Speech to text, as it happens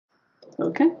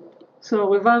Okay, so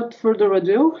without further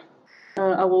ado,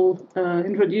 I will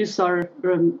introduce our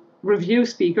review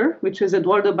speaker, which is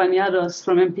Eduardo Bañados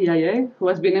from MPIA, who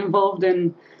has been involved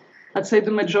in, I'd say,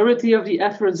 the majority of the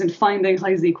efforts in finding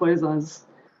high-Z quasars,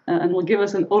 and will give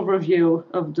us an overview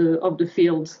of the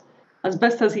field as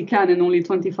best as he can in only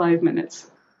 25 minutes.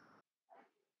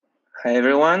 Hi,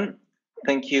 everyone.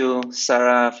 Thank you,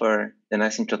 Sarah, for the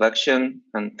nice introduction.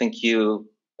 And thank you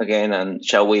again, and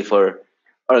Xiaowei, for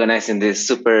organizing this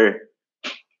super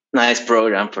nice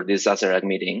program for this Sazerac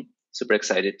meeting. Super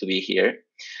excited to be here.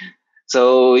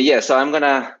 So I'm going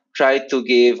to try to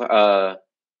give an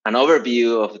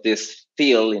overview of this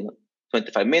field in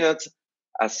 25 minutes.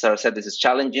 As Sarah said, this is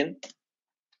challenging.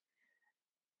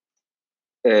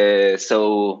 I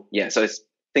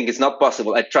think it's not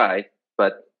possible. I tried,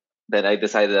 but then I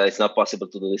decided that it's not possible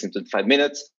to do this in 25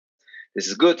 minutes. This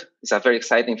is good. It's a very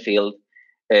exciting field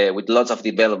with lots of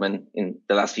development in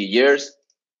the last few years.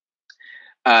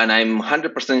 And I'm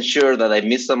 100% sure that I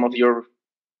missed some of your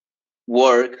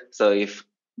work. So if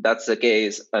that's the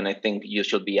case, and I think you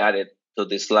should be added to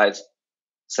these slides,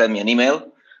 send me an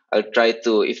email. I'll try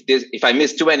to, if I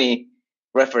miss too many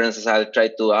references, I'll try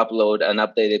to upload an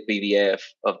updated PDF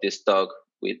of this talk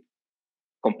with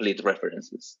complete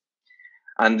references.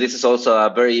 And this is also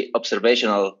a very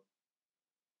observational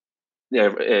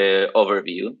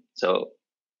overview. So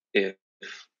if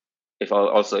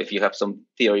you have some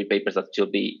theory papers that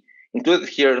should be included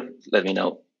here, let me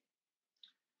know.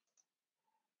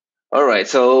 All right,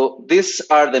 so these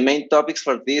are the main topics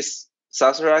for this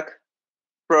Sazerac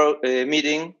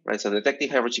meeting, right? So detecting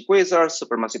high-energy quasars,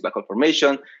 supermassive black hole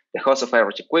formation, the host of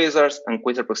high-energy quasars, and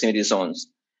quasar proximity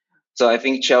zones. So I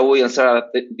think Xiaowei and Sarah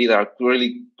did a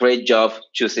really great job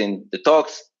choosing the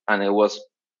talks, and it was,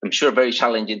 I'm sure, very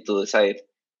challenging to decide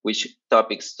which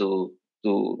topics to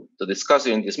discuss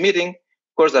during this meeting.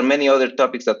 Of course, there are many other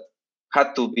topics that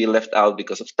had to be left out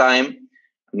because of time.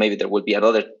 Maybe there will be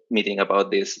another meeting about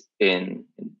this in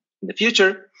the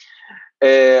future.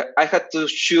 I had to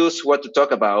choose what to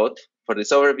talk about for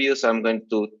this overview, so I'm going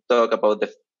to talk about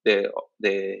the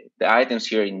items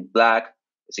here in black.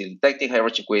 Detecting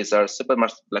high-energy quasars,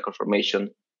 supermassive black hole formation,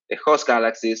 the host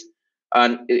galaxies,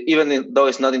 and even though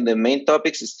it's not in the main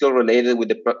topics, it's still related with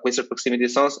the quasar proximity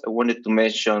zones. I wanted to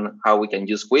mention how we can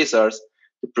use quasars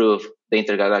to prove the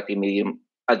intergalactic medium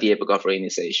at the epoch of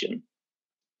reionization,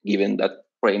 given that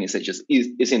reionization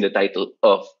is in the title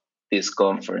of this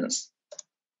conference.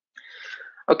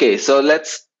 Okay, so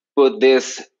let's put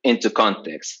this into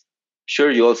context. Sure,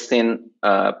 you all seen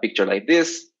a picture like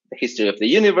this, the history of the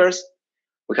universe.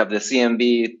 We have the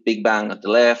CMB, Big Bang at the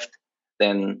left.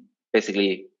 Then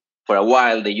basically, for a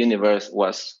while, the universe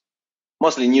was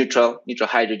mostly neutral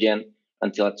hydrogen,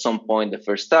 until at some point, the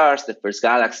first stars, the first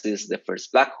galaxies, the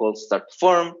first black holes start to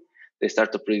form. They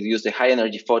start to produce the high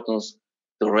energy photons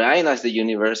to reionize the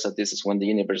universe. So this is when the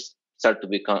universe starts to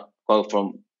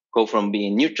go from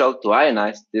being neutral to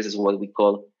ionized. This is what we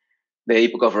call the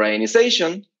epoch of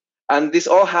reionization. And this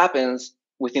all happens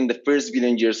within the first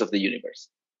billion years of the universe.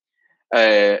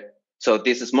 So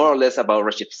this is more or less about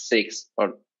redshift 6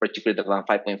 or redshift greater than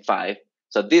 5.5.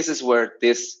 So this is where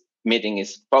this meeting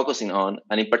is focusing on.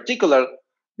 And in particular,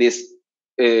 this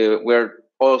we're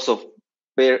also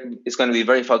it's going to be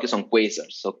very focused on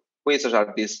quasars. So quasars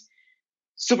are these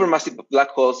supermassive black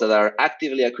holes that are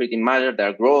actively accreting matter, that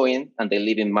are growing, and they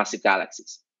live in massive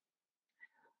galaxies.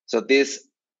 So this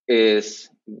is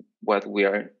what we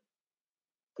are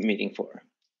meeting for.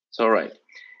 So, right.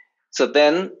 So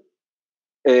then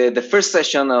the first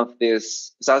session of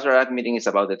this Sazerac meeting is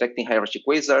about detecting high-redshift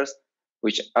quasars,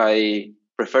 which I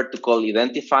prefer to call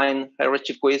identifying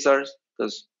high-redshift quasars,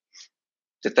 because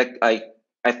I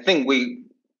think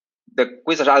the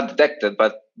quasars are detected,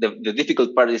 but the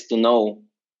difficult part is to know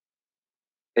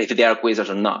if they are quasars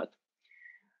or not.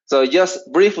 So just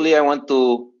briefly, I want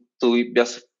to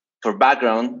just for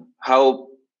background, how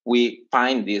we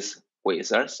find these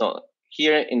quasars. So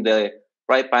here in the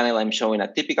right panel, I'm showing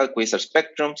a typical quasar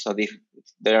spectrum. So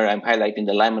there I'm highlighting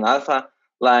the Lyman alpha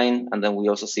line, and then we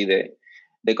also see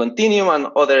the continuum and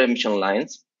other emission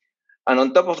lines. And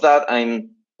on top of that,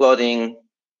 I'm plotting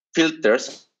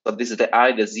filters. So this is the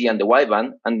I, the Z, and the Y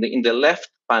band. And in the left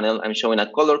panel, I'm showing a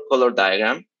color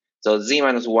diagram. So Z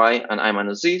minus Y and I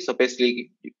minus Z. So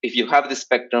basically, if you have this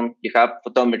spectrum, you have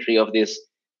photometry of this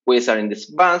quasar in these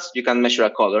bands, you can measure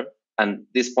a color. And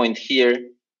this point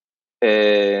here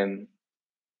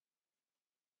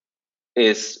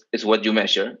is what you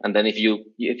measure. And then if you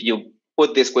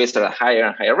put this quasar at higher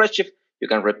and higher redshift, you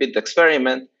can repeat the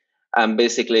experiment, and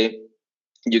basically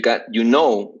you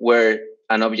know where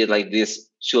an object like this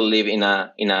should live in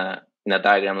a in a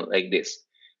diagram like this.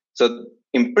 So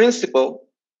in principle,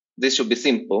 this should be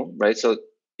simple, right? So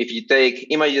if you take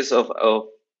images of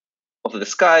the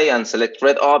sky and select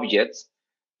red objects,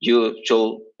 you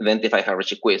should identify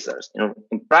high-energy quasars.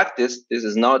 In practice, this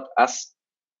is not as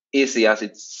easy as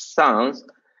it sounds,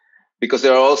 because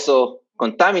there are also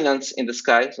contaminants in the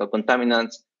sky. So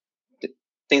contaminants,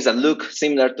 things that look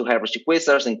similar to high-energy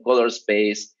quasars in color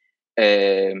space,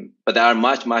 but they are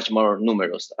much, much more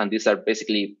numerous. And these are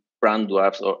basically brown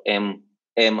dwarfs or M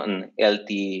and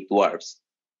LT dwarfs.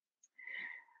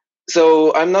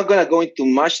 So I'm not going to go into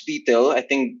much detail. I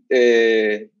think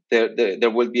there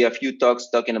will be a few talks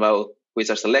talking about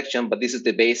quasar selection, but this is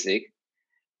the basic.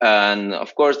 And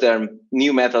of course, there are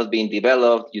new methods being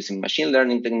developed using machine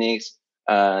learning techniques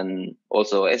and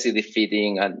also SED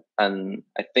fitting. And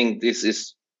I think this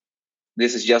is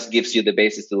just gives you the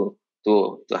basis to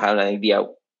have an idea of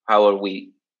how are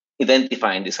we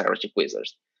identifying these hierarchy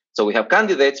quasars. So we have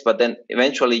candidates, but then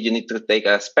eventually you need to take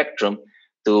a spectrum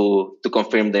to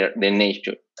confirm their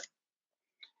nature.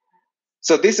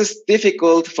 So this is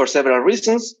difficult for several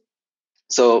reasons.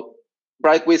 So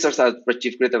bright quasars at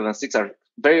redshift greater than 6 are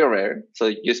very rare. So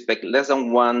you expect less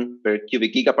than 1 per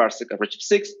cubic gigaparsec at redshift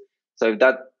 6. So if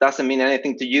that doesn't mean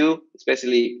anything to you,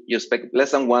 especially you expect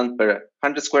less than 1 per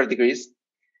 100 square degrees.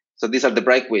 So these are the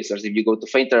bright quasars. If you go to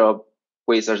fainter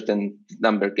quasars, then the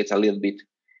number gets a little bit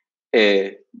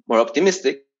more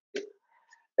optimistic.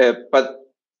 But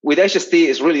with HST,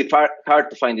 it's really hard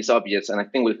to find these objects. And I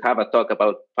think we'll have a talk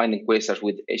about finding quasars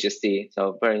with HST.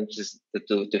 So very interested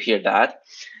to hear that.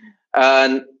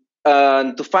 And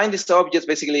to find these objects,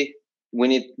 basically, we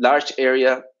need large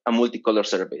area and multicolor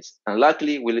surveys. And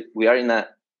luckily, we are in an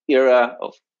era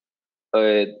of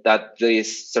that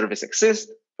these surveys exist.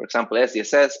 For example,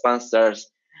 SDSS, Quasars,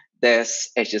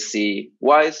 DES, HSC,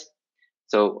 WISE.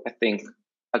 So I think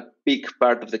a big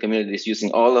part of the community is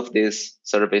using all of these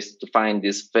surveys to find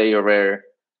these very rare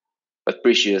but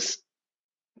precious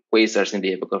quasars in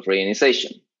the epoch of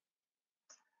reionization.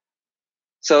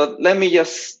 So let me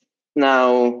just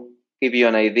now give you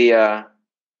an idea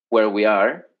where we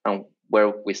are and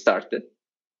where we started.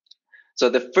 So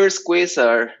the first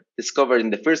quasar discovered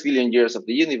in the first billion years of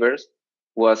the universe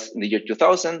was in the year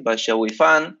 2000 by Xiaowei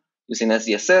Fan using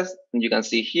SDSS. And you can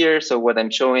see here, so what I'm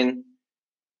showing,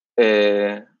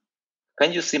 can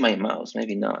you see my mouse?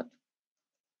 Maybe not.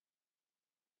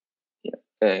 Yeah,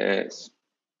 I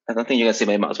don't think you can see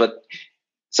my mouse, but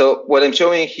so what I'm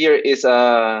showing here is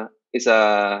in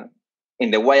the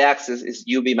y-axis is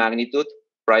UV magnitude,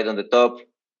 bright on the top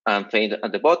and faint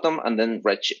at the bottom, and then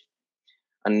redshift.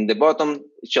 And in the bottom,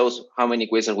 it shows how many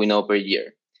quasars we know per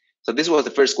year. So this was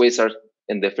the first quasar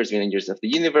in the first million years of the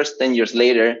universe. 10 years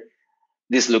later,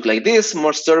 this looked like this.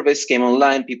 More surveys came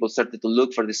online. People started to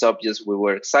look for these objects. We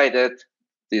were excited.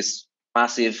 These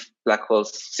massive black holes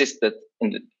existed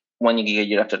in the 1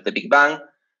 gigayear after the Big Bang.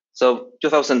 So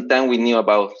 2010, we knew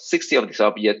about 60 of these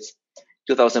objects.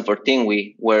 2014,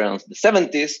 we were in the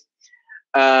 70s.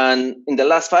 And in the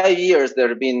last 5 years, there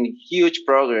have been huge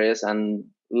progress, and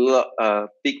a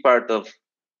big part of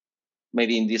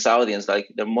maybe in this audience, like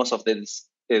most of the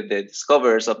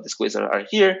discoverers of this quasar are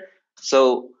here.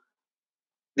 So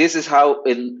this is how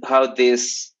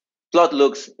this plot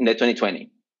looks in the 2020.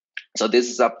 So this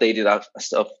is updated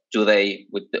as of today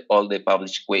with all the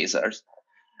published quasars.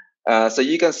 So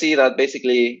you can see that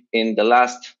basically in the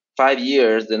last 5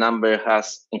 years, the number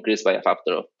has increased by a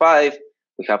factor of 5.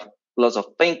 We have lots of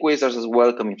faint quasars as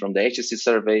well coming from the HSC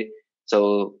survey.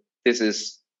 So this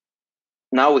is,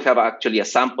 now we have actually a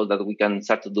sample that we can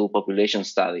start to do population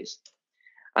studies.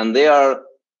 And they are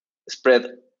spread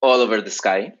all over the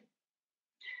sky.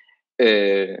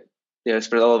 They are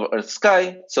spread all over the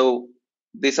sky. So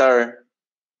these are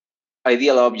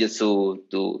ideal objects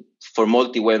for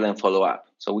multi-wavelength follow-up.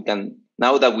 So we can,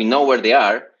 now that we know where they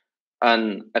are,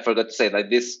 and I forgot to say that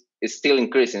this is still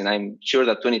increasing. I'm sure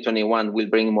that 2021 will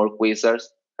bring more quasars,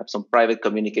 have some private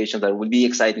communications that will be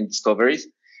exciting discoveries.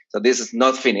 So this is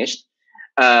not finished.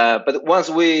 But once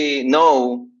we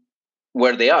know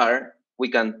where they are, we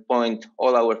can point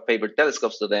all our favorite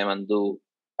telescopes to them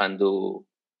and do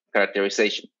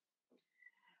characterization.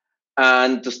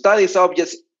 And to study these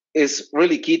objects is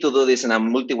really key to do this in a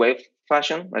multi-wave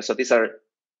fashion, right? So these are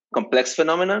complex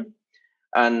phenomena.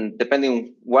 And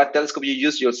depending what telescope you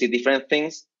use, you'll see different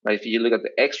things, right? If you look at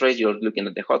the X-rays, you're looking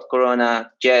at the hot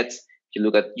corona, jets. If you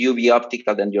look at UV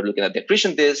optical, then you're looking at the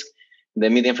accretion disk. In the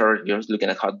mid-infrared, you're looking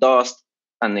at hot dust.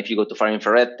 And if you go to far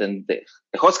infrared, then the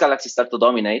host galaxies start to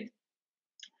dominate.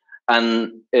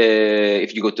 And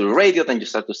if you go to radio, then you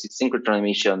start to see synchrotron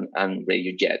emission and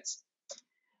radio jets.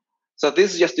 So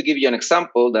this is just to give you an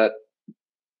example that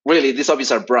really, these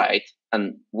objects are bright,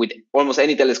 and with almost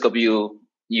any telescope you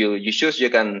choose, you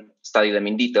can study them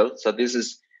in detail. So this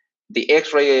is the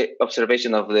X-ray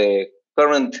observation of the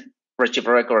current redshift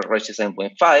record, redshift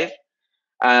 7.5.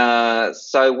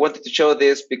 So I wanted to show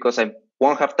this because I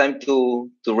won't have time to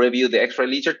review the X-ray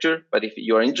literature, but if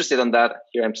you are interested in that,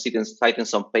 here I'm citing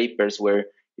some papers where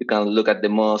you can look at the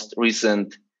most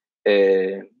recent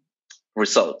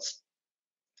results.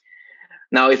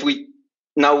 Now, if we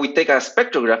take a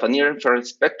spectrograph, a near-infrared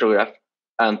spectrograph,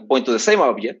 and point to the same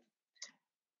object,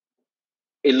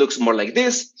 it looks more like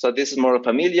this. So this is more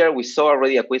familiar. We saw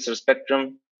already a quasar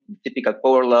spectrum, typical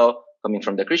power law coming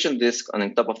from the accretion disk, and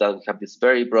on top of that, we have these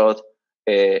very broad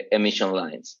emission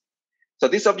lines. So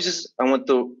these objects, I want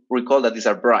to recall that these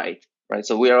are bright, right?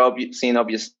 So we are seeing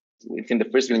objects within the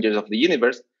first million years of the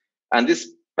universe, and this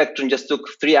spectrum just took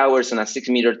 3 hours on a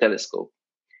 6-meter telescope.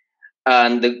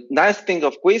 And the nice thing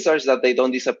of quasars is that they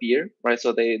don't disappear, right?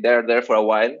 So they're there for a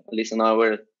while, at least in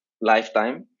our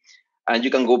lifetime. And you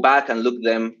can go back and look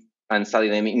them and study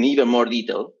them in even more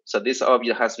detail. So this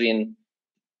object has been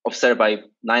observed by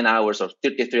 9 hours or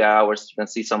 33 hours. You can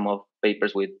see some of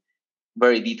papers with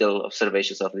very detailed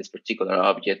observations of this particular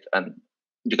object. And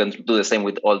you can do the same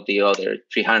with all the other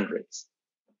 300s.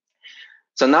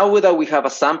 So now that we have a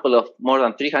sample of more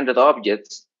than 300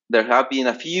 objects, there have been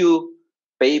a few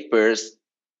papers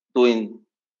doing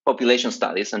population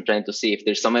studies and trying to see if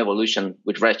there's some evolution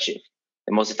with redshift,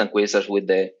 the most distant quasars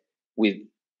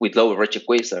with lower redshift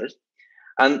quasars.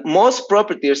 And most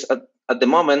properties at the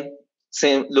moment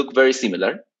look very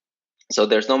similar. So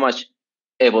there's not much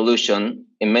evolution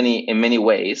in many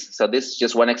ways. So this is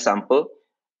just one example.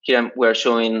 Here we're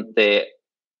showing the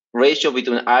ratio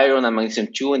between iron and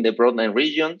magnesium-2 in the broadline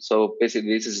region. So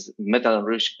basically, this is metal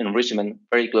enrichment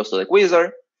very close to the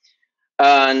quasar.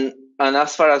 And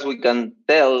as far as we can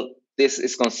tell, this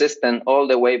is consistent all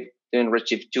the way between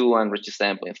redshift 2 and redshift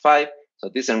 7.5. So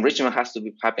this enrichment has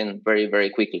to happen very,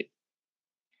 very quickly.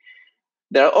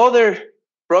 There are other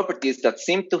properties that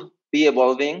seem to be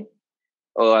evolving,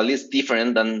 or at least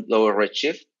different than lower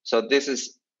redshift. So this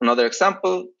is another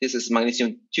example. This is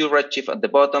magnesium-2 redshift at the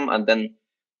bottom, and then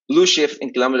blue shift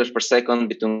in kilometers per second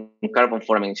between carbon-4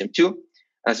 and magnesium-2.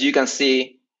 As you can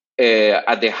see,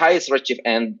 at the highest redshift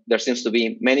end, there seems to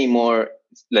be many more,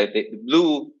 like the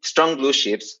strong blue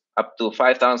shifts up to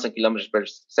 5,000 kilometers per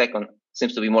second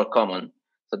seems to be more common.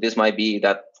 So this might be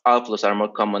that outflows are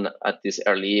more common at this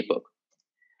early epoch.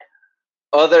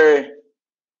 Other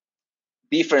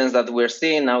difference that we're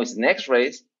seeing now is in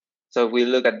X-rays. So if we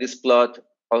look at this plot,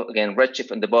 again,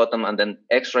 redshift on the bottom and then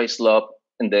X-ray slope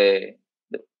in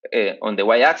on the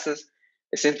y-axis,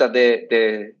 it seems that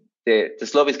the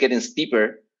slope is getting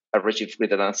steeper at redshift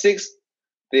greater than 6.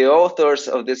 The authors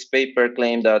of this paper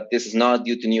claim that this is not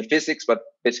due to new physics, but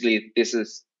basically this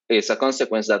is a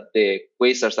consequence that the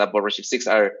quasars above redshift 6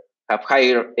 have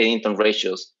higher Eddington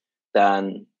ratios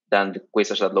than the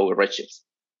quasars at lower redshifts.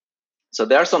 So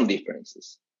there are some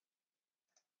differences,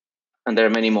 and there are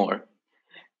many more.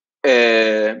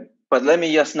 But let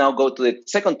me just now go to the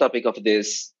second topic of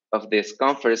this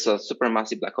conference, of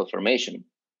supermassive black hole formation.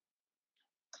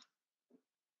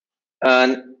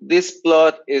 And this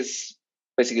plot is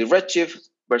basically redshift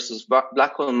versus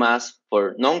black hole mass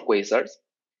for non-quasars.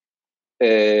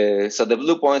 So the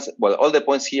blue points, well, all the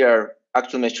points here are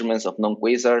actual measurements of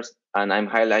non-quasars, and I'm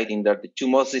highlighting that the two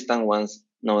most distant ones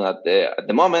known at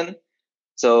the moment.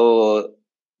 So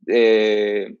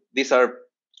these are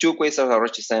two quasars at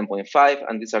redshift 7.5,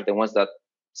 and these are the ones that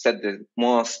set the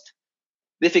most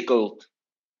difficult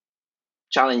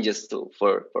challenges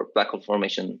for black hole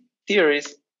formation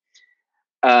theories.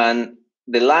 And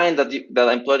the line that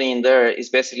I'm plotting in there is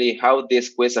basically how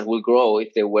this quasar will grow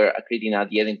if they were accreting at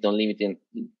the Eddington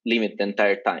limit the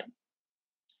entire time.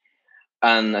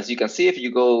 And as you can see, if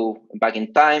you go back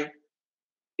in time,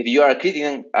 if you are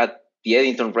accreting at the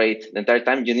Eddington rate the entire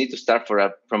time, you need to start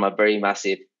from a very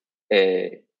massive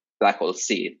black hole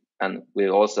seed. And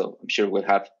we'll also, I'm sure we'll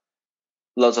have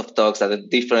lots of talks at a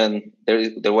different,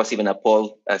 there was even a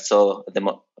poll I saw a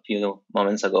few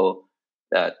moments ago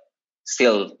that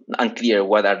still unclear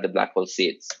what are the black hole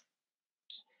seeds.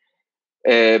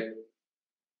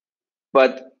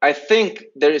 But I think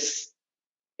there is,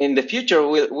 in the future,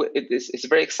 it's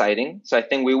very exciting. So I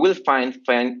think we will find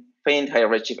faint high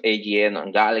redshift AGN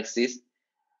on galaxies,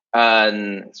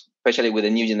 and especially with the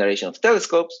new generation of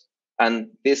telescopes. And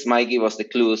this might give us the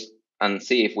clues and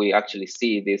see if we actually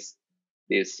see these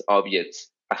objects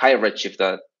a high redshift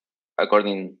that,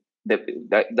 according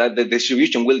the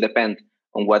distribution will depend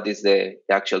on what is the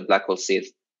actual black hole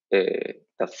seeds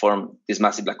that form these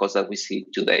massive black holes that we see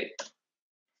today.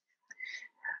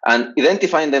 And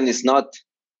identifying them is not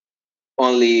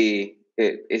only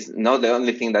the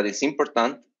only thing that is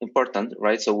important,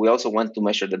 right? So we also want to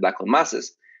measure the black hole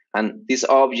masses. And these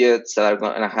objects that are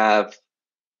going to have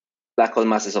black hole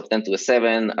masses of 10 to the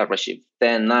 7, a redshift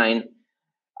 10, 9,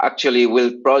 actually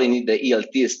we'll probably need the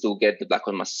ELTs to get the black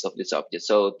hole masses of these objects.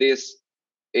 So this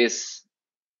is,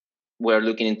 we're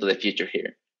looking into the future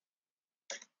here.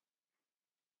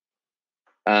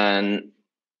 And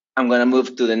I'm going to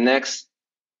move to the next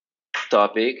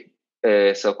topic.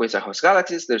 So quasar host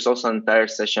galaxies. There's also an entire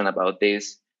session about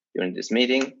this during this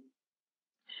meeting.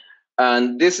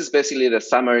 And this is basically the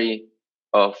summary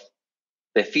of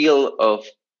the field of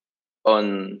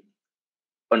on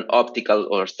optical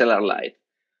or stellar light,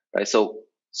 right? So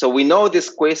we know these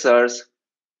quasars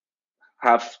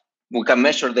we can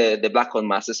measure the black hole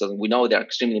masses, so we know they're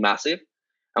extremely massive,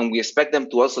 and we expect them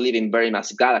to also live in very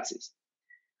massive galaxies.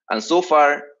 And so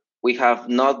far, we have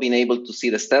not been able to see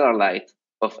the stellar light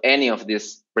of any of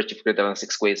these redshift greater than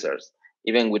 6 quasars,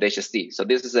 even with HST. So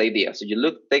this is the idea. So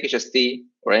you take HST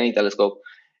or any telescope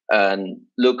and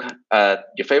look at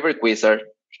your favorite quasar,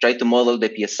 try to model the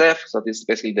PSF. So this is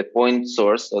basically the point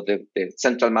source. So the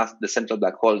central mass, the central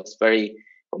black hole is very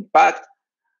compact.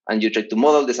 And you try to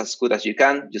model this as good as you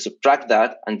can. You subtract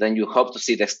that, and then you hope to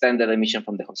see the extended emission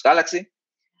from the host galaxy.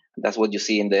 And that's what you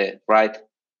see in the right-hand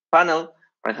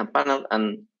panel.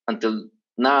 And until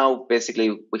now,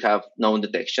 basically, we have known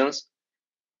detections.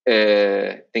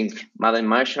 I think Madam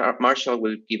Marshall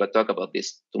will give a talk about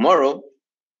this tomorrow.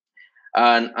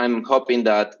 And I'm hoping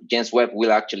that James Webb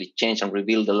will actually change and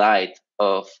reveal the light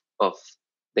of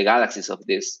the galaxies of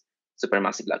these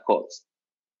supermassive black holes.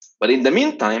 But in the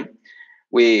meantime,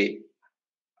 we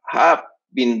have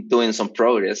been doing some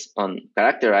progress on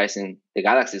characterizing the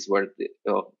galaxies where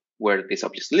these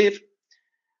objects live.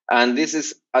 And this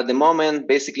is, at the moment,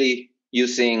 basically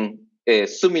using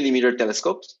submillimeter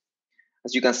telescopes.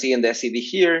 As you can see in the SED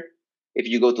here, if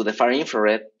you go to the far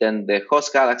infrared, then the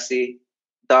host galaxy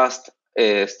does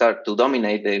start to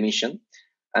dominate the emission.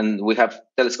 And we have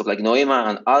telescopes like NOEMA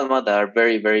and ALMA that are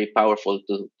very, very powerful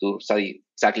to study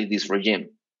exactly this regime.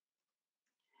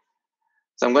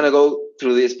 So I'm going to go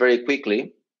through this very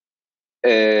quickly.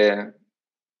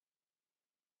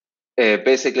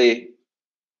 Basically,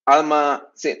 ALMA,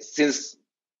 since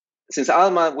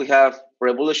ALMA, we have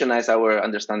revolutionized our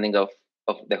understanding of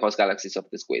the host galaxies of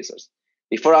these quasars.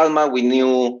 Before ALMA, we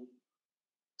knew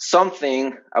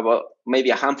something about maybe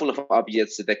a handful of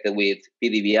objects detected with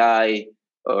PDVI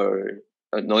or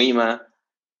NOEMA,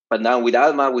 but now with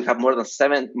ALMA, we have more than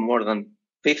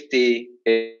 50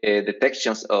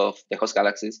 detections of the host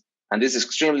galaxies, and this is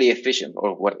extremely efficient,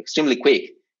 or extremely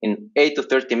quick. In 8 to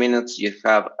 30 minutes, you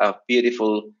have a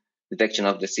beautiful detection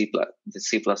of the C+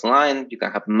 line. You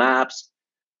can have maps,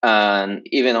 and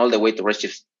even all the way to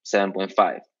redshift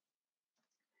 7.5.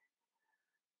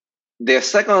 The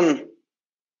second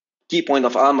key point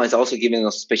of ALMA is also giving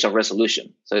us spatial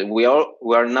resolution. So we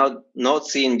are now not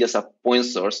seeing just a point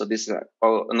source. So this is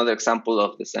another example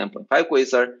of the 7.5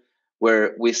 quasar,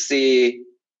 where we see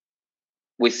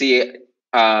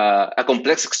a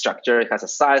complex structure. It has a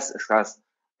size. It has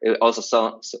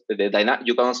also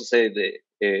you can also say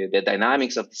the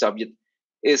dynamics of this object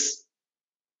is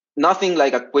nothing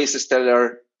like a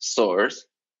quasi-stellar source,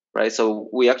 right? So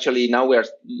we are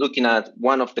looking at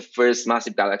one of the first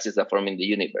massive galaxies that form in the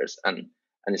universe, and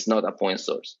it's not a point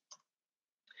source.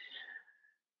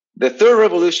 The third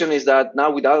revolution is that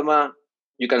now with ALMA,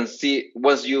 you can see,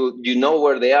 once you know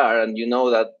where they are and you know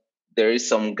that there is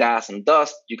some gas and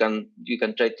dust, you can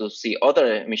try to see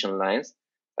other emission lines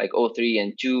like O3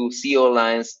 and 2 CO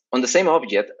lines on the same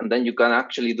object, and then you can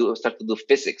actually start to do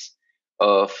physics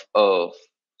of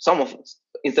some of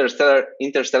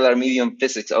interstellar medium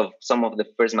physics of some of the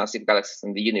first massive galaxies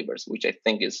in the universe, which I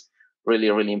think is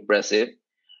really, really impressive.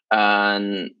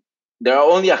 And there are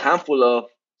only a handful of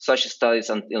such studies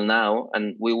until now,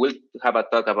 and we will have a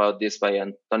talk about this by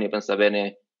Antonio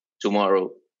Pensabene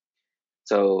tomorrow.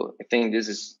 So I think this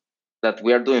is that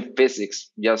we are doing physics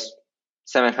just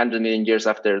 700 million years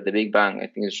after the Big Bang. I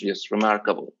think it's just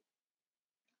remarkable.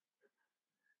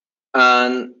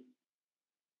 And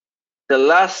the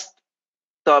last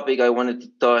topic I wanted to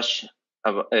touch,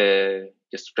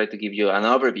 just to try to give you an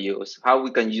overview, is how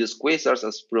we can use quasars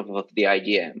as proof of the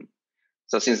IGM.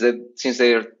 So since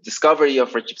the discovery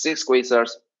of redshift 6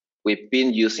 quasars, we've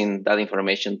been using that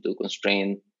information to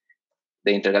constrain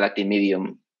the intergalactic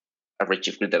medium at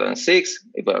redshift greater than 6,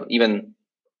 well, even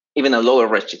a lower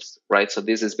redshift, right? So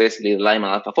this is basically the Lyman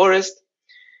alpha forest,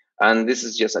 and this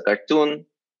is just a cartoon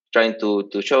trying to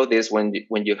show this. When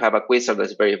you have a quasar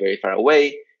that's very, very far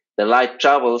away, the light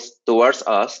travels towards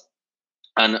us,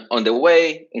 And on the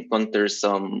way, encounters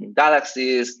some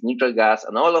galaxies, neutral gas,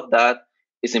 and all of that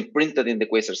is imprinted in the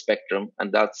quasar spectrum.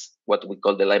 And that's what we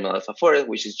call the Lyman alpha forest,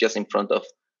 which is just in front of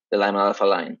the Lyman alpha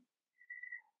line.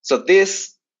 So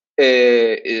this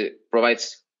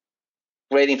provides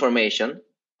great information,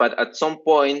 but at some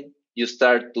point you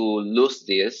start to lose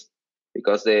this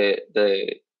because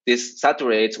this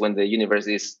saturates when the universe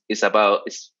is a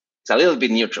little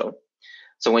bit neutral.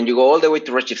 So when you go all the way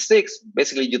to redshift 6,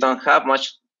 basically you don't have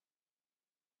much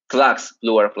flux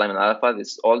lower of Lyman alpha.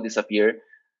 This all disappear.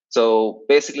 So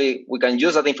basically we can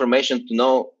use that information to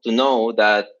know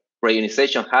that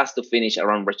reionization has to finish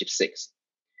around redshift 6.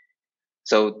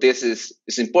 So this is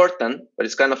important, but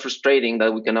it's kind of frustrating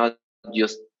that we cannot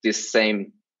use this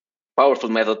same powerful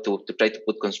method to try to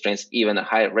put constraints even at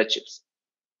higher redshifts.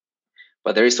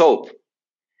 But there is hope.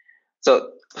 So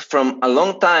from a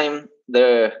long time,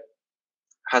 there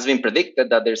has been predicted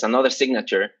that there's another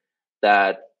signature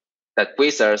that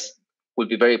quasars will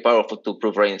be very powerful to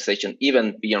prove reionization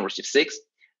even beyond redshift 6.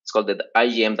 It's called the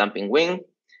IgM damping wing.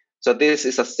 So this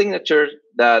is a signature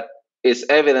that is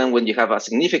evident when you have a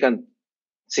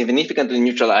significantly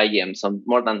neutral IgM, so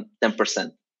more than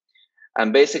 10%.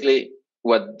 And basically,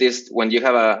 when you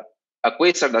have a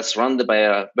quasar that's surrounded by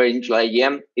a very neutral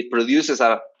IgM, it produces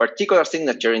a particular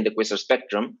signature in the quasar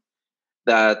spectrum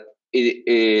that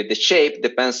the shape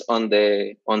depends on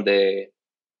the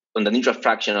neutral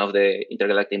fraction of the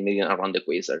intergalactic median around the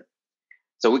quasar.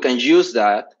 So we can use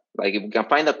that, like if we can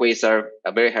find a quasar,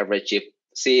 a very high redshift,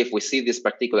 see if we see this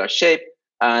particular shape,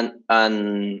 and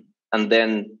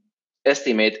then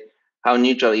estimate how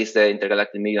neutral is the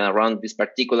intergalactic median around this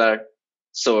particular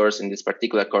source in this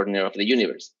particular corner of the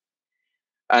universe.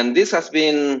 And this has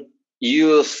been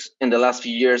used in the last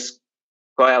few years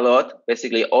quite a lot.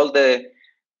 Basically, all the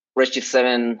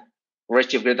redshift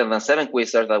greater than 7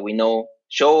 quasars that we know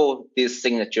show this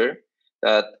signature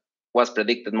that was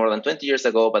predicted more than 20 years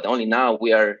ago, but only now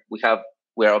we are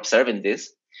observing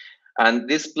this. And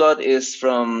this plot is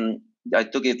I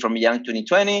took it from Young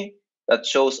 2020, that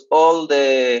shows all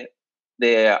the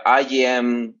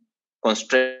IgM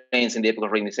constraints in the epoch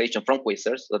of reionization from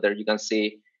quasars. So there you can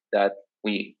see that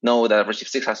we know that redshift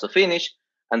 6 has to finish,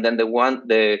 and then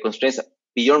the constraints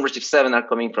beyond redshift 7 are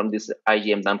coming from this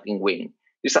IgM damping wing.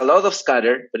 There's a lot of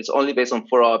scatter, but it's only based on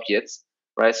 4 objects,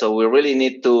 right? So we really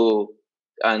need to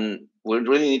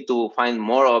find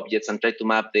more objects and try to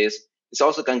map this. This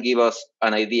also can give us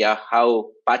an idea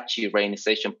how patchy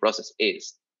reionization process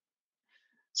is.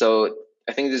 So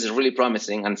I think this is really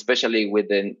promising, and especially with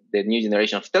the new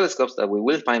generation of telescopes that we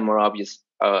will find more objects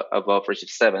above redshift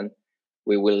 7,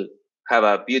 we will have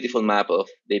a beautiful map of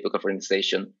the epoch of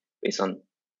reionization based on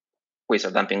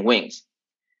quasar damping wings.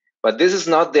 But this is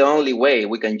not the only way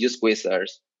we can use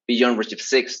quasars beyond redshift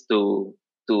 6 to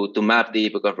map the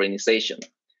epoch of reionization.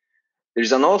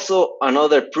 There's also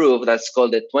another proof that's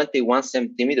called the 21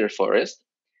 centimeter forest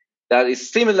that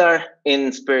is similar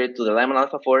in spirit to the Lyman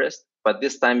alpha forest, but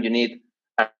this time you need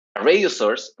a radio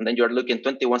source, and then you're looking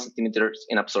 21 centimeters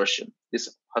in absorption. This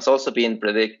has also been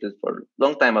predicted for a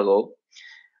long time ago.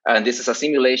 And this is a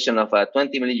simulation of a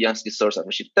 20 millijansky source at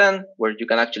redshift 10, where you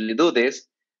can actually do this.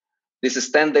 This is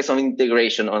 10 days of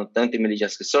integration on 20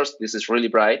 millijansky source. This is really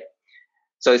bright.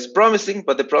 So it's promising,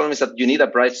 but the problem is that you need a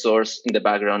bright source in the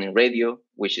background in radio,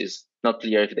 which is not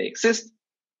clear if they exist.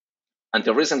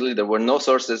 Until recently, there were no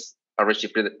sources at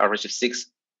redshift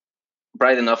 6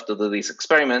 bright enough to do this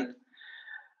experiment.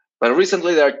 But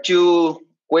recently, there are 2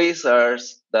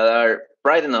 quasars that are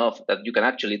bright enough that you can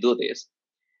actually do this.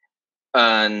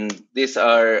 And these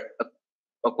are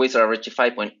a quasar at redshift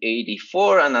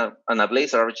 5.84 and a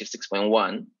blazar at redshift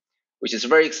 6.1, which is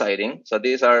very exciting. So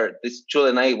this should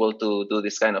enable to do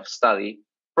this kind of study.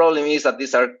 Problem is that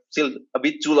these are still a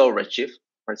bit too low redshift,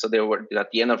 right? So they were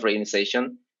at the end of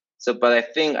reionization. So, but I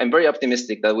think I'm very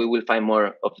optimistic that we will find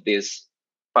more of these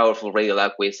powerful radial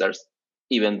quasars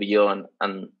even beyond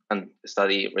and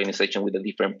study reionization with a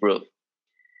different proof.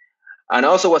 And I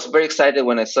also was very excited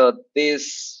when I saw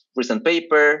this recent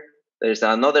paper. There's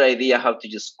another idea how to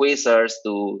use quasars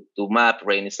to map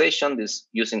reionization. This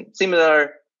using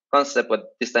similar concept,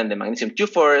 but this time the magnesium 2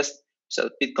 forest. It's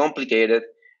a bit complicated,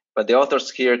 but the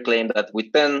authors here claim that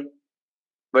with 10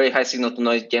 very high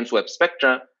signal-to-noise James Webb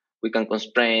spectra, we can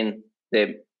constrain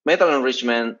the metal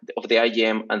enrichment of the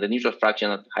IgM and the neutral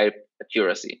fraction at high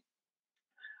accuracy.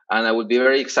 And I would be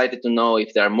very excited to know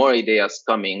if there are more ideas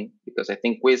coming, because I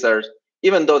think quasars,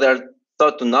 even though they're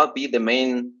thought to not be the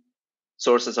main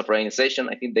sources of reionization,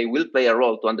 I think they will play a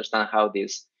role to understand how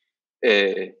this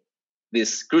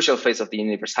crucial phase of the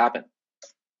universe happened.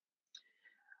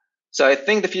 So I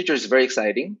think the future is very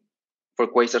exciting for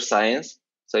quasar science.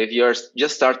 So if you're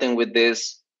just starting with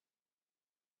this,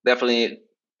 definitely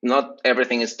not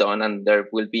everything is done, and there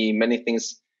will be many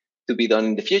things to be done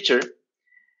in the future,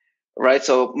 right?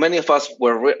 So many of us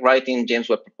were writing James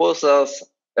Webb proposals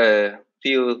a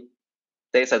few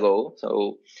days ago.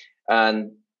 So,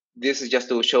 and this is just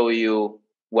to show you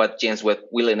what James Webb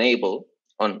will enable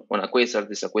on a quasar.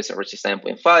 This is a quasar which is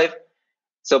 9.5.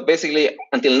 So basically,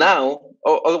 until now,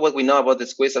 all what we know about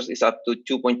these quasars is up to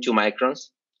 2.2 microns,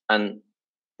 and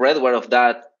redware of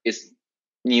that is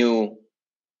new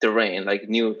terrain, like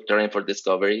new terrain for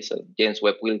discovery. So James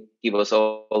Webb will give us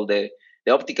all the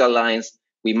optical lines.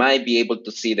 We might be able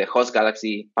to see the host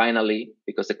galaxy finally,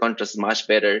 because the contrast is much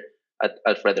better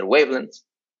at further wavelengths.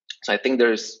 So I think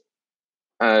there's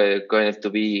going to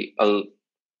be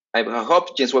I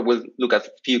hope James Webb will look at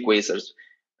few quasars,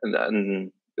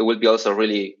 and it will be also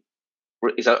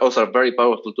it's also a very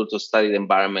powerful tool to study the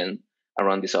environment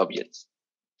around these objects.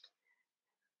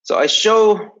 So I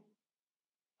show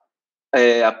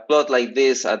a plot like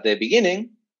this at the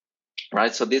beginning,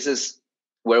 right? So this is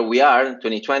where we are in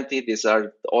 2020. These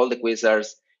are all the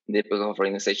quasars in the epoch of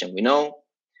reionization we know.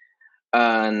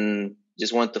 And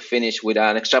just want to finish with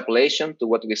an extrapolation to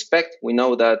what we expect. We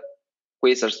know that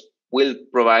quasars will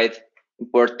provide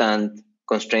important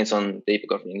constraints on the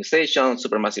epoch of reionization,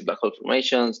 supermassive black hole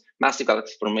formations, massive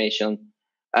galaxy formation.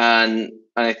 And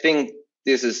I think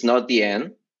this is not the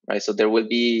end, right? So there will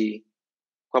be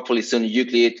hopefully soon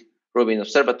Euclid, Rubin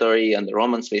Observatory, and the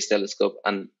Raman Space Telescope,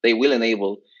 and they will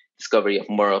enable discovery of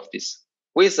more of these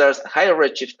quasars, higher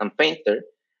redshift and fainter.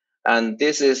 And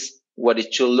this is what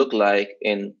it should look like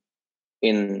in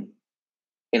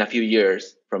a few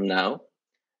years from now.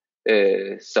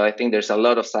 So I think there's a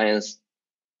lot of science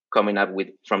coming up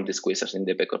from these quasars in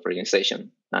the epoch of reionization,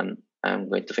 and I'm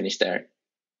going to finish there.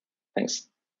 Thanks.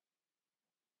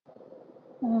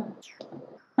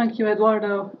 Thank you,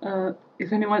 Eduardo.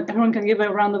 If everyone can give a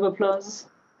round of applause.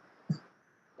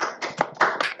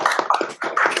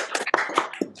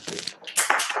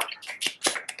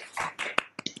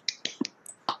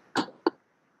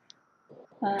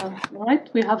 Right,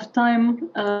 we have time.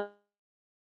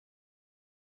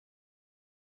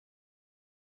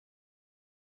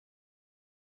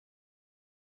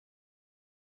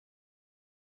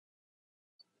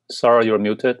 Sarah, you're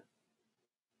muted.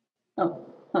 Oh,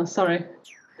 sorry.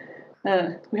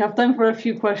 We have time for a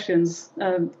few questions.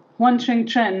 Huan Cheng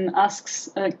Chen asks,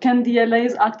 can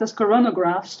DLAs act as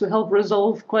coronagraphs to help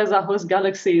resolve quasar-host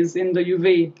galaxies in the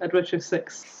UV at redshift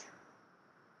 6?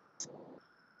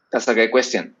 That's a great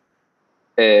question.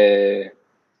 I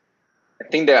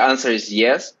think the answer is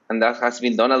yes, and that has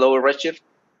been done at lower redshift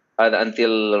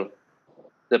until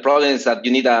the problem is that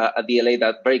you need a DLA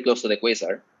that's very close to the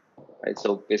quasar, right?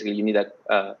 So basically you need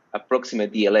a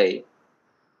approximate DLA.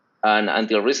 And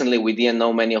until recently, we didn't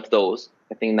know many of those.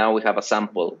 I think now we have a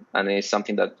sample, and it's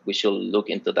something that we should look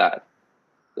into that.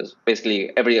 Because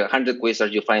basically every 100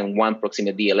 quasars, you find one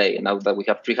proximate DLA. And now that we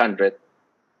have 300,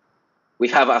 we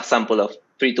have a sample of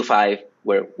 3 to 5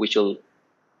 where we should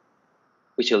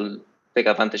take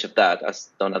advantage of that as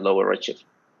done at lower redshift.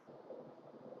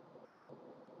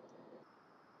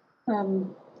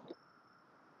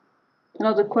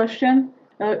 Another question.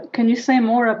 Can you say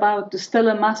more about the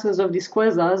stellar masses of these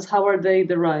quasars? How are they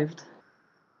derived?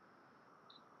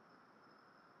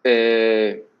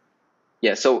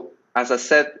 Yeah, so as I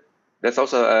said, that's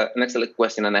also an excellent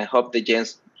question, and I hope the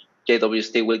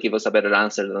JWST will give us a better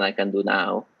answer than I can do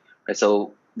now. Right,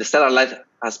 so the stellar light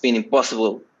has been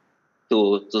impossible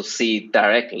to see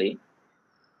directly.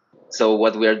 So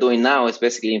what we are doing now is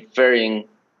basically inferring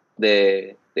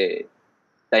the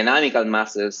dynamical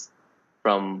masses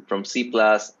from C+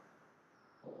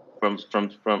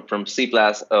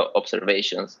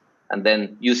 observations, and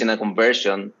then using a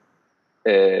conversion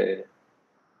to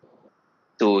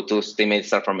estimate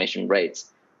star formation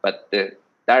rates. But the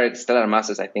direct stellar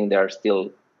masses, I think they are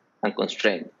still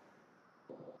unconstrained.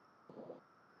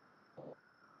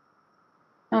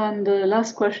 And the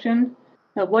last question,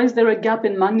 why is there a gap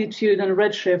in magnitude and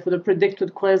redshift for the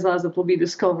predicted quasars that will be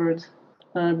discovered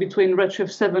between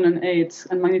redshift 7 and 8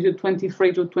 and magnitude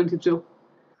 23 to 22?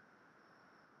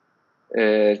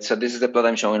 So this is the plot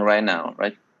I'm showing right now,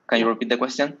 right? Can you repeat the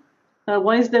question?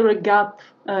 Why is there a gap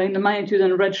in the magnitude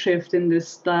and redshift in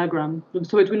this diagram?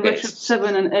 So between redshift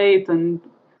 7 and 8 and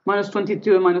minus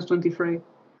 22 and minus 23?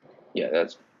 Yeah,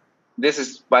 this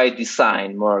is by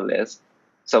design, more or less.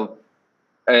 So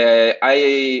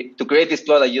to create this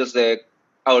plot, I used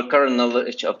our current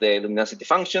knowledge of the luminosity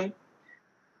function.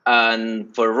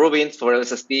 And for Rubin, for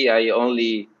LSST, I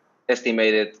only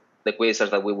estimated the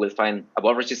quasars that we will find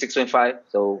above redshift 6.5.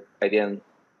 So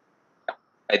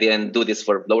I I didn't do this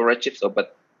for lower redshift,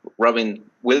 but Robin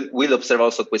will observe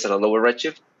also quasars at lower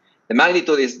redshift. The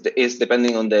magnitude is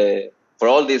depending on for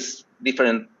all these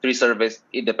different 3 surveys,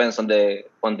 it depends on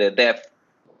the depth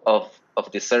of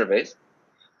the surveys.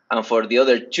 And for the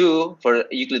other 2, for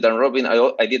Euclid and Robin,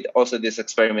 I did also this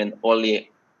experiment only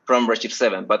from redshift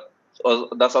 7, but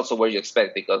that's also where you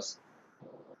expect, because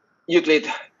Euclid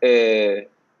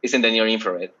is in the near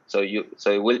infrared, so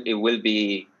it will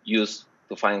be used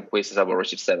to find quasars above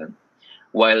redshift 7.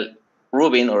 While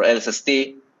Rubin or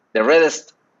LSST, the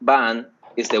reddest band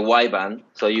is the Y band,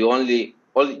 so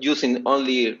using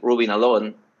only Rubin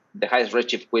alone, the highest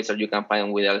redshift quasar you can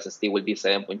find with LSST will be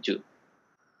 7.2.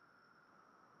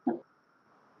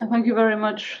 Thank you very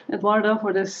much, Eduardo,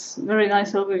 for this very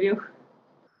nice overview.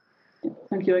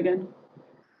 Thank you again.